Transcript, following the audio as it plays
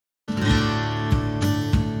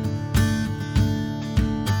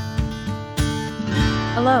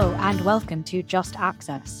Hello and welcome to Just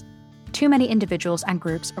Access. Too many individuals and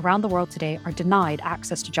groups around the world today are denied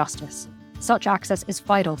access to justice. Such access is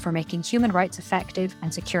vital for making human rights effective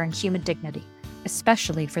and securing human dignity,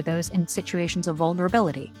 especially for those in situations of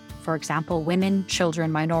vulnerability, for example, women,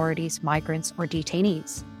 children, minorities, migrants, or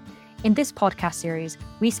detainees. In this podcast series,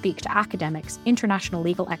 we speak to academics, international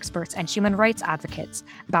legal experts, and human rights advocates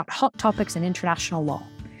about hot topics in international law.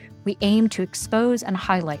 We aim to expose and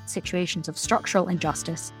highlight situations of structural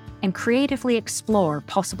injustice and creatively explore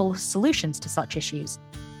possible solutions to such issues,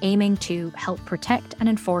 aiming to help protect and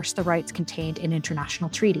enforce the rights contained in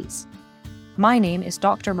international treaties. My name is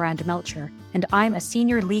Dr. Miranda Melcher, and I'm a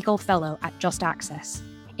Senior Legal Fellow at Just Access.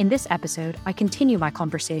 In this episode, I continue my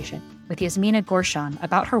conversation with Yasmina Gorshan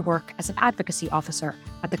about her work as an advocacy officer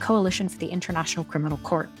at the Coalition for the International Criminal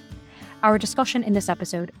Court. Our discussion in this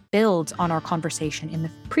episode builds on our conversation in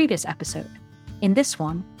the previous episode. In this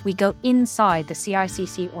one, we go inside the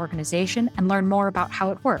CICC organization and learn more about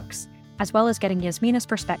how it works, as well as getting Yasmina's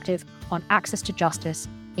perspective on access to justice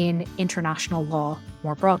in international law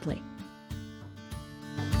more broadly.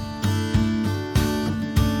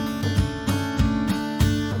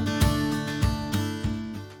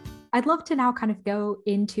 I'd love to now kind of go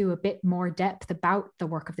into a bit more depth about the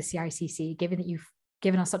work of the CICC, given that you've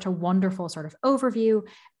given us such a wonderful sort of overview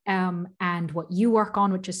and what you work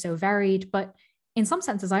on, which is so varied. But in some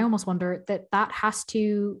senses, I almost wonder that has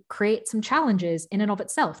to create some challenges in and of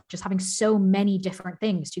itself, just having so many different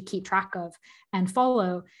things to keep track of and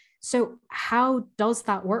follow. So how does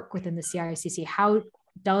that work within the CICC? How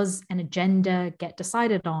does an agenda get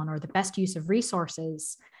decided on, or the best use of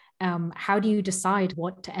resources? How do you decide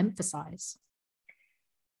what to emphasize?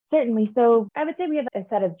 Certainly. So I would say we have a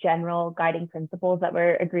set of general guiding principles that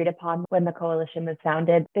were agreed upon when the coalition was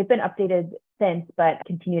founded. They've been updated since, but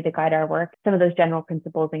continue to guide our work. Some of those general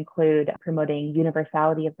principles include promoting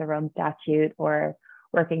universality of the Rome Statute, or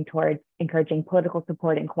working towards encouraging political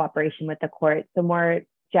support and cooperation with the court. So more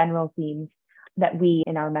general themes that we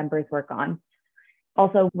and our members work on.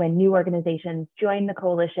 Also, when new organizations join the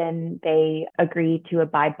coalition, they agree to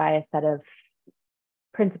abide by a set of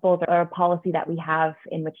principles or a policy that we have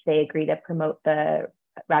in which they agree to promote the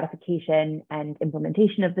ratification and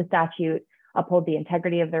implementation of the statute, uphold the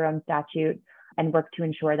integrity of their own statute, and work to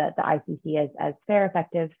ensure that the ICC is as fair,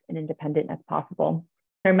 effective, and independent as possible.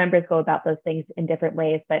 Our members go about those things in different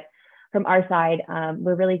ways, but from our side,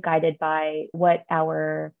 we're really guided by what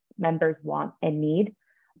our members want and need.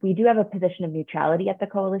 We do have a position of neutrality at the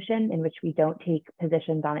coalition, in which we don't take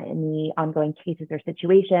positions on any ongoing cases or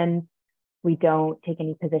situations. We don't take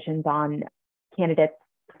any positions on candidates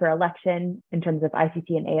for election in terms of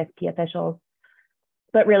ICC and ASP officials.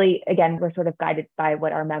 But really, again, we're sort of guided by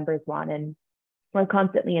what our members want, and we're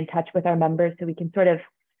constantly in touch with our members, so we can sort of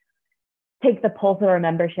take the pulse of our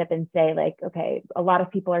membership and say, like, okay, a lot of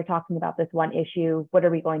people are talking about this one issue. What are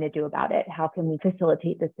we going to do about it? How can we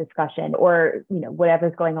facilitate this discussion? Or,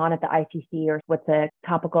 whatever's going on at the ICC, or what's a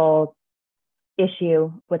topical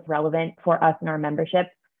issue, what's relevant for us and our membership.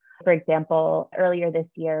 For example, earlier this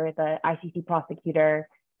year, the ICC prosecutor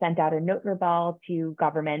sent out a note rebel to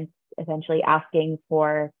governments, essentially asking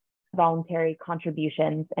for voluntary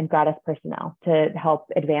contributions and gratis personnel to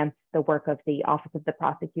help advance the work of the Office of the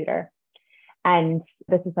Prosecutor. And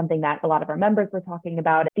this is something that a lot of our members were talking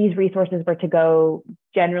about. These resources were to go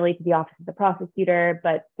generally to the Office of the Prosecutor,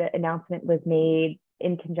 but the announcement was made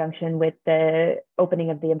in conjunction with the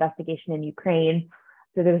opening of the investigation in Ukraine.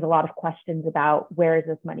 So there was a lot of questions about, where is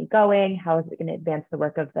this money going? How is it going to advance the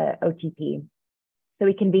work of the OTP? So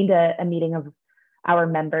we convened a meeting of our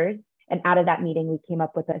members, and out of that meeting, we came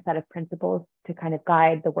up with a set of principles to kind of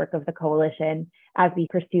guide the work of the coalition as we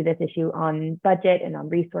pursue this issue on budget and on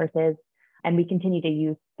resources. And we continue to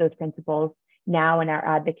use those principles now in our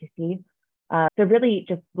advocacy. So really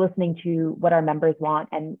just listening to what our members want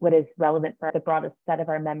and what is relevant for the broadest set of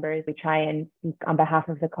our members. We try and speak on behalf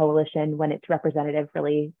of the coalition when it's representative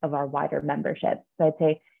really of our wider membership. So I'd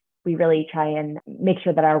say we really try and make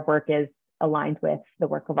sure that our work is aligned with the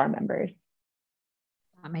work of our members.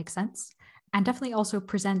 That makes sense. And definitely also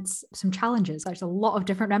presents some challenges. There's a lot of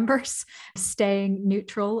different members. Staying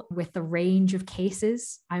neutral with the range of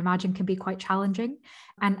cases, I imagine, can be quite challenging.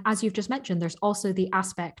 And as you've just mentioned, there's also the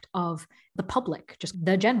aspect of the public, just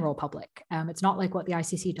the general public. It's not like what the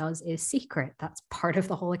ICC does is secret. That's part of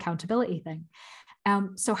the whole accountability thing.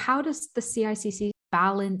 So how does the CICC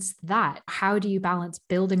balance that? How do you balance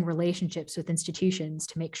building relationships with institutions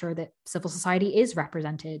to make sure that civil society is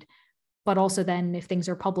represented? But also then if things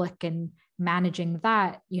are public and managing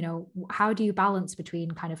that, how do you balance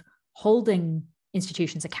between kind of holding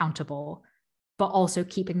institutions accountable, but also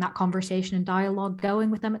keeping that conversation and dialogue going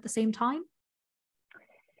with them at the same time?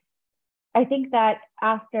 I think that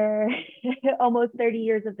after almost 30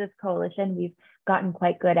 years of this coalition, we've gotten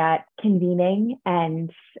quite good at convening and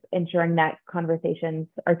ensuring that conversations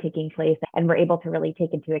are taking place, and we're able to really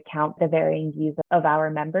take into account the varying views of our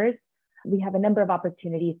members. We have a number of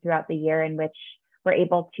opportunities throughout the year in which we're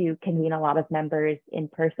able to convene a lot of members in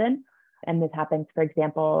person. And this happens, for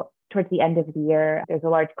example, towards the end of the year, there's a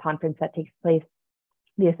large conference that takes place,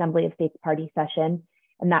 the Assembly of States Party session.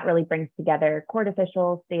 And that really brings together court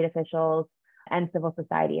officials, state officials, and civil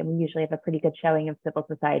society. And we usually have a pretty good showing of civil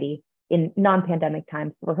society in non-pandemic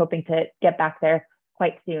times. We're hoping to get back there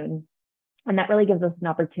quite soon. And that really gives us an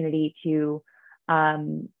opportunity to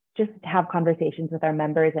just have conversations with our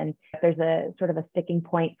members. And if there's a sort of a sticking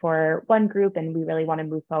point for one group and we really want to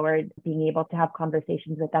move forward, being able to have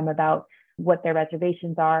conversations with them about what their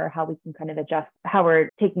reservations are, how we can kind of adjust how we're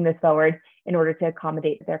taking this forward in order to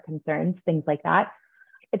accommodate their concerns, things like that.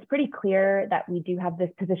 It's pretty clear that we do have this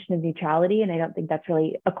position of neutrality, and I don't think that's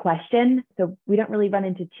really a question. So we don't really run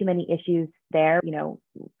into too many issues there. You know,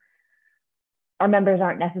 our members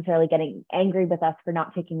aren't necessarily getting angry with us for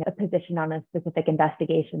not taking a position on a specific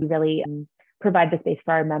investigation. We really provide the space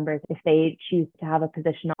for our members. If they choose to have a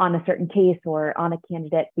position on a certain case or on a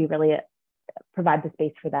candidate, we really provide the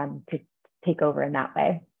space for them to take over in that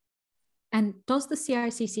way. And does the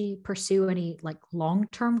CICC pursue any like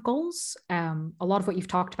long-term goals? A lot of what you've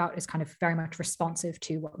talked about is kind of very much responsive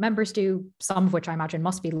to what members do, some of which I imagine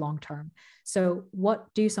must be long-term. So what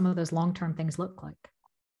do some of those long-term things look like?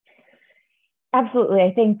 Absolutely.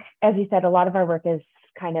 I think, as you said, a lot of our work is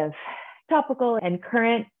kind of topical and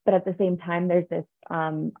current, but at the same time, there's this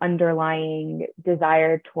underlying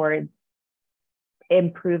desire towards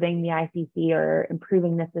improving the ICC or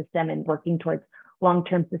improving the system and working towards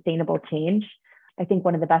long-term sustainable change. I think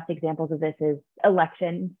one of the best examples of this is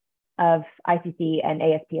elections of ICC and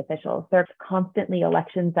ASP officials. There are constantly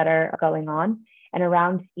elections that are going on, and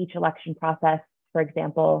around each election process, for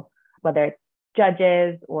example, whether it's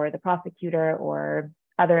judges or the prosecutor or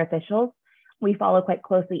other officials, we follow quite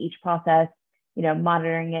closely each process,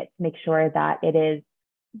 monitoring it to make sure that it is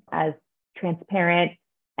as transparent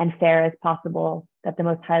and fair as possible, that the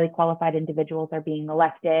most highly qualified individuals are being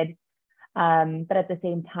elected. But at the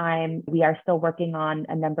same time, we are still working on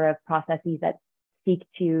a number of processes that seek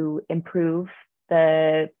to improve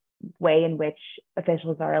the way in which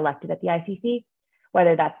officials are elected at the ICC,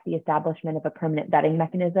 whether that's the establishment of a permanent vetting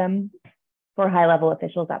mechanism for high-level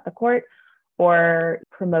officials at the court, or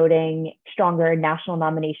promoting stronger national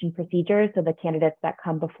nomination procedures so the candidates that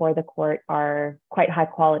come before the court are quite high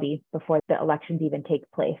quality before the elections even take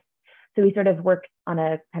place. So we sort of work on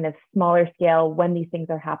a kind of smaller scale when these things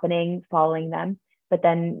are happening, following them. But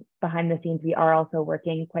then behind the scenes, we are also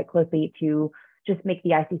working quite closely to just make the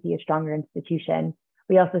ICC a stronger institution.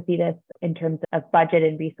 We also see this in terms of budget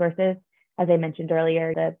and resources. As I mentioned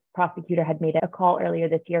earlier, the prosecutor had made a call earlier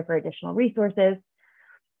this year for additional resources.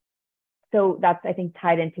 So that's, I think,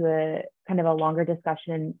 tied into a kind of a longer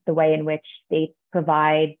discussion, the way in which states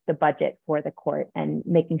provide the budget for the court and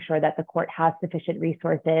making sure that the court has sufficient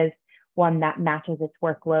resources, one that matches its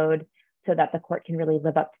workload, so that the court can really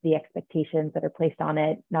live up to the expectations that are placed on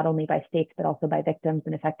it, not only by states, but also by victims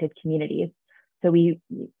and affected communities. So we,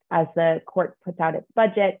 as the court puts out its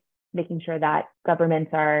budget, making sure that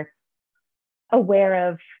governments are aware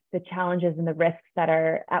of the challenges and the risks that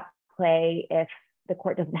are at play if the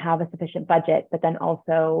court doesn't have a sufficient budget, but then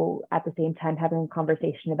also at the same time having a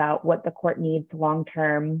conversation about what the court needs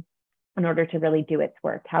long-term in order to really do its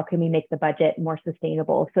work. How can we make the budget more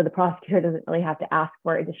sustainable so the prosecutor doesn't really have to ask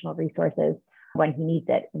for additional resources when he needs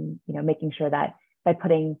it? And making sure that by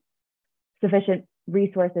putting sufficient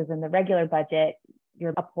resources in the regular budget,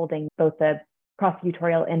 you're upholding both the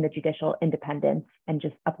prosecutorial and the judicial independence and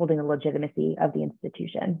just upholding the legitimacy of the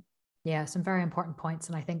institution. Yeah, some very important points.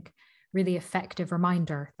 And I think really effective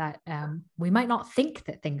reminder that we might not think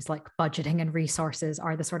that things like budgeting and resources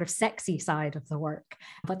are the sort of sexy side of the work,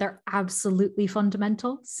 but they're absolutely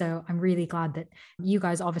fundamental. So I'm really glad that you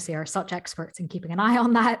guys obviously are such experts in keeping an eye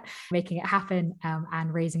on that, making it happen,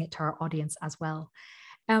 and raising it to our audience as well.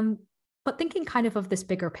 But thinking kind of this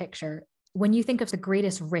bigger picture, when you think of the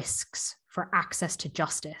greatest risks for access to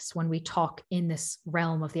justice, when we talk in this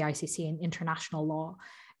realm of the ICC and international law,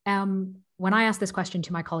 when I asked this question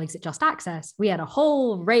to my colleagues at Just Access, we had a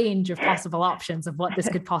whole range of possible options of what this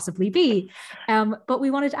could possibly be. But we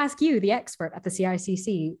wanted to ask you, the expert at the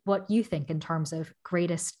CICC, what you think in terms of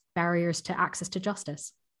greatest barriers to access to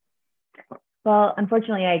justice. Well,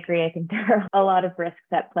 unfortunately, I agree. I think there are a lot of risks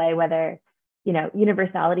at play, whether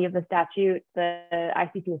universality of the statute. The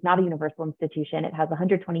ICC is not a universal institution. It has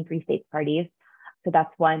 123 state parties. So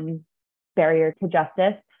that's one barrier to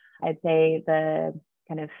justice. I'd say the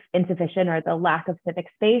kind of insufficient or the lack of civic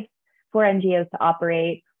space for NGOs to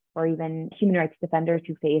operate, or even human rights defenders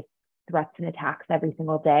who face threats and attacks every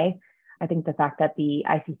single day. I think the fact that the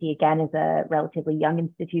ICC, again, is a relatively young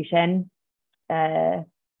institution,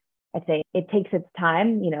 I'd say it takes its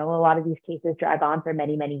time. A lot of these cases drag on for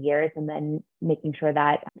many, many years, and then making sure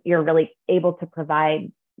that you're really able to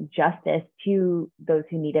provide justice to those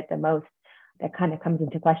who need it the most. That kind of comes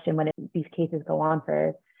into question when these cases go on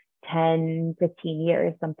for 10, 15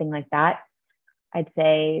 years, something like that. I'd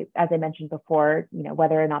say, as I mentioned before,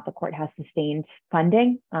 whether or not the court has sustained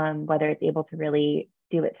funding, whether it's able to really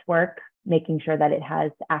do its work, making sure that it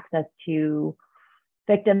has access to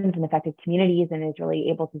victims and affected communities and is really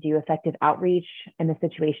able to do effective outreach in the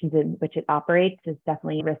situations in which it operates is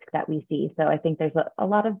definitely a risk that we see. So I think there's a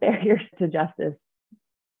lot of barriers to justice.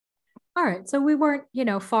 All right. So we weren't,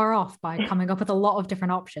 far off by coming up with a lot of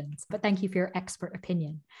different options, but thank you for your expert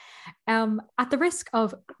opinion. At the risk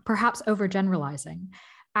of perhaps overgeneralizing,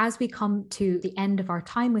 as we come to the end of our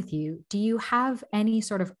time with you, do you have any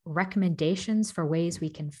sort of recommendations for ways we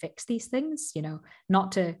can fix these things?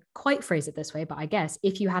 Not to quite phrase it this way, but I guess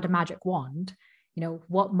if you had a magic wand,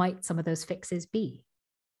 what might some of those fixes be?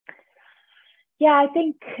 Yeah, I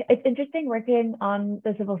think it's interesting working on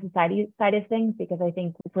the civil society side of things, because I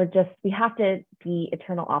think we have to be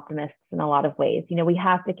eternal optimists in a lot of ways. We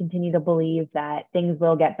have to continue to believe that things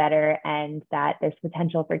will get better and that there's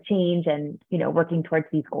potential for change, and, working towards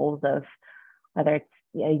these goals of whether it's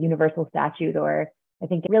a universal statute, or I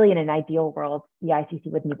think really in an ideal world, the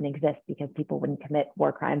ICC wouldn't even exist because people wouldn't commit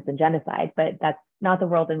war crimes and genocide, but that's not the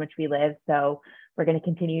world in which we live. So we're going to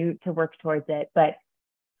continue to work towards it. But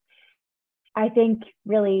I think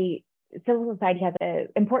really civil society has an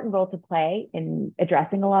important role to play in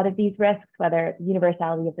addressing a lot of these risks, whether the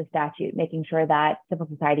universality of the statute, making sure that civil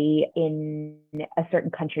society in a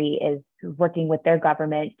certain country is working with their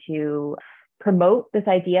government to promote this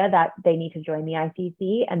idea that they need to join the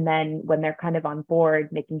ICC. And then when they're kind of on board,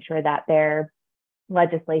 making sure that their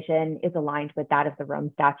legislation is aligned with that of the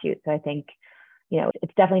Rome Statute. So I think,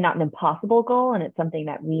 it's definitely not an impossible goal, and it's something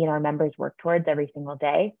that we and our members work towards every single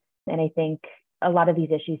day. And I think a lot of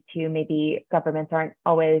these issues too, maybe governments aren't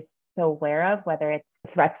always so aware of, whether it's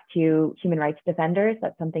threats to human rights defenders.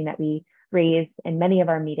 That's something that we raise in many of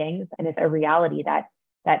our meetings, and it's a reality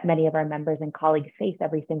that many of our members and colleagues face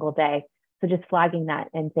every single day. So just flagging that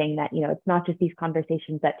and saying that, it's not just these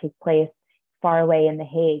conversations that take place far away in The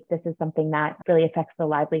Hague. This is something that really affects the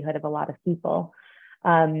livelihood of a lot of people.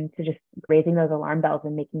 So just raising those alarm bells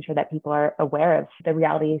and making sure that people are aware of the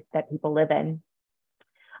realities that people live in.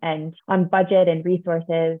 And on budget and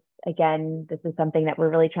resources, again, this is something that we're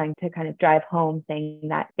really trying to kind of drive home, saying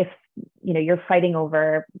that if you're fighting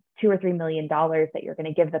over $2 or $3 million that you're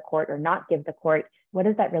going to give the court or not give the court, what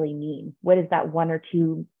does that really mean? What does that $1 or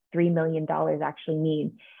 $2, $3 million actually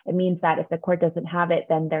mean? It means that if the court doesn't have it,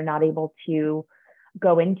 then they're not able to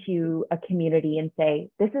go into a community and say,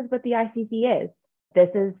 this is what the ICC is. This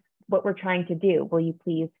is what we're trying to do. Will you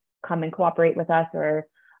please come and cooperate with us? Or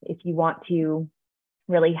if you want to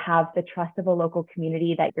really have the trust of a local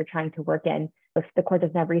community that you're trying to work in. If the court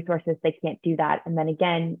doesn't have resources, they can't do that. And then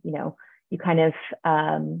again, you kind of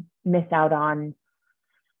miss out on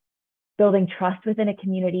building trust within a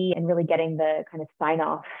community and really getting the kind of sign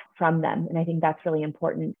off from them. And I think that's really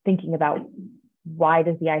important, thinking about why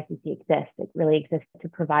does the ICC exist? It really exists to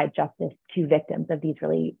provide justice to victims of these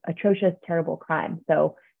really atrocious, terrible crimes.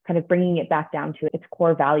 So kind of bringing it back down to its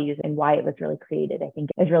core values and why it was really created, I think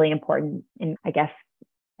is really important in, I guess,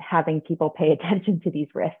 having people pay attention to these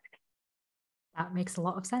risks. That makes a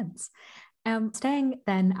lot of sense. Staying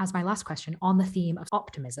then as my last question on the theme of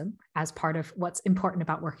optimism as part of what's important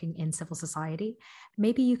about working in civil society,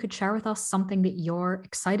 maybe you could share with us something that you're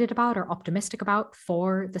excited about or optimistic about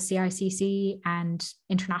for the CICC and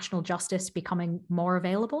international justice becoming more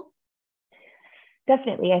available?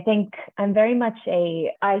 Definitely. I think I'm very much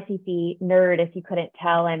a ICC nerd, if you couldn't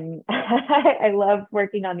tell. And I love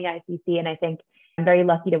working on the ICC. And I think I'm very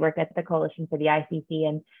lucky to work at the Coalition for the ICC.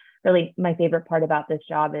 And really my favorite part about this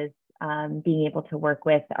job is being able to work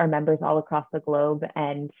with our members all across the globe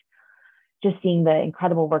and just seeing the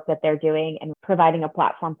incredible work that they're doing and providing a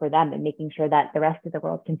platform for them and making sure that the rest of the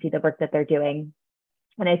world can see the work that they're doing.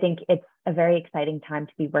 And I think it's a very exciting time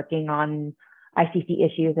to be working on ICC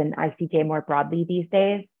issues and ICJ more broadly these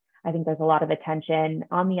days. I think there's a lot of attention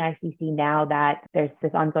on the ICC now that there's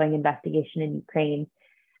this ongoing investigation in Ukraine.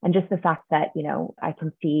 And just the fact that, I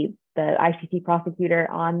can see the ICC prosecutor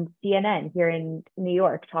on CNN here in New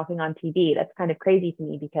York talking on TV. That's kind of crazy to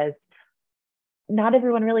me because not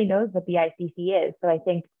everyone really knows what the ICC is. So I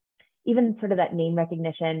think even sort of that name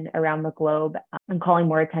recognition around the globe and calling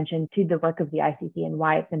more attention to the work of the ICC and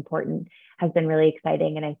why it's important has been really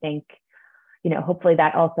exciting. And I think, hopefully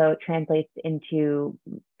that also translates into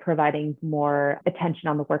providing more attention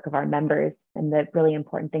on the work of our members and the really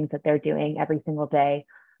important things that they're doing every single day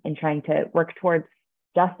in trying to work towards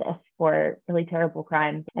justice for really terrible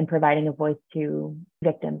crimes and providing a voice to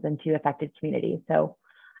victims and to affected communities. So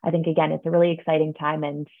I think, again, it's a really exciting time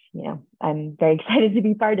and, I'm very excited to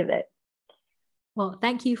be part of it. Well,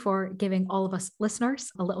 thank you for giving all of us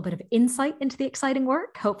listeners a little bit of insight into the exciting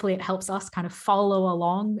work. Hopefully it helps us kind of follow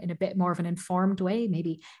along in a bit more of an informed way,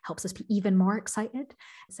 maybe helps us be even more excited.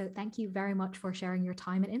 So thank you very much for sharing your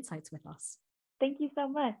time and insights with us. Thank you so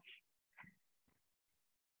much.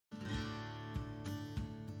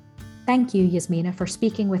 Thank you, Yasmina, for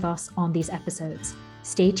speaking with us on these episodes.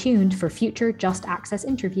 Stay tuned for future Just Access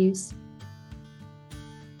interviews.